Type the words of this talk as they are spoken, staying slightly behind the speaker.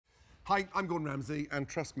Hi, I'm Gordon Ramsay, and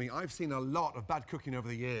trust me, I've seen a lot of bad cooking over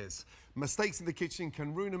the years. Mistakes in the kitchen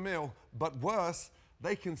can ruin a meal, but worse,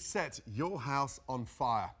 they can set your house on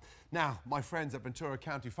fire. Now, my friends at Ventura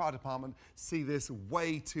County Fire Department see this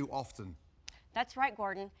way too often. That's right,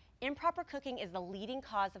 Gordon. Improper cooking is the leading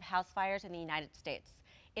cause of house fires in the United States.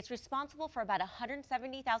 It's responsible for about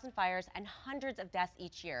 170,000 fires and hundreds of deaths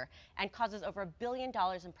each year, and causes over $1 billion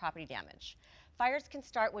in property damage. Fires can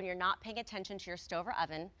start when you're not paying attention to your stove or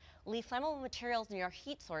oven, leave flammable materials near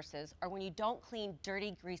heat sources, or when you don't clean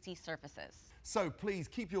dirty, greasy surfaces. So please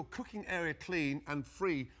keep your cooking area clean and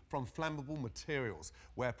free from flammable materials.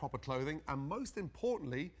 Wear proper clothing, and most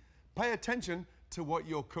importantly, pay attention to what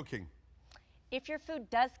you're cooking. If your food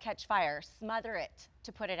does catch fire, smother it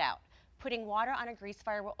to put it out. Putting water on a grease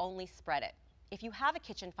fire will only spread it. If you have a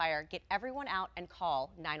kitchen fire, get everyone out and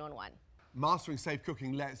call 911. Mastering Safe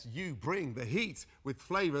Cooking lets you bring the heat with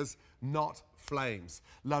flavors, not flames.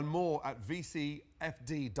 Learn more at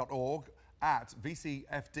vcfd.org, at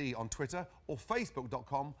vcfd on Twitter, or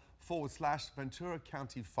facebook.com/Ventura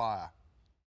County Fire.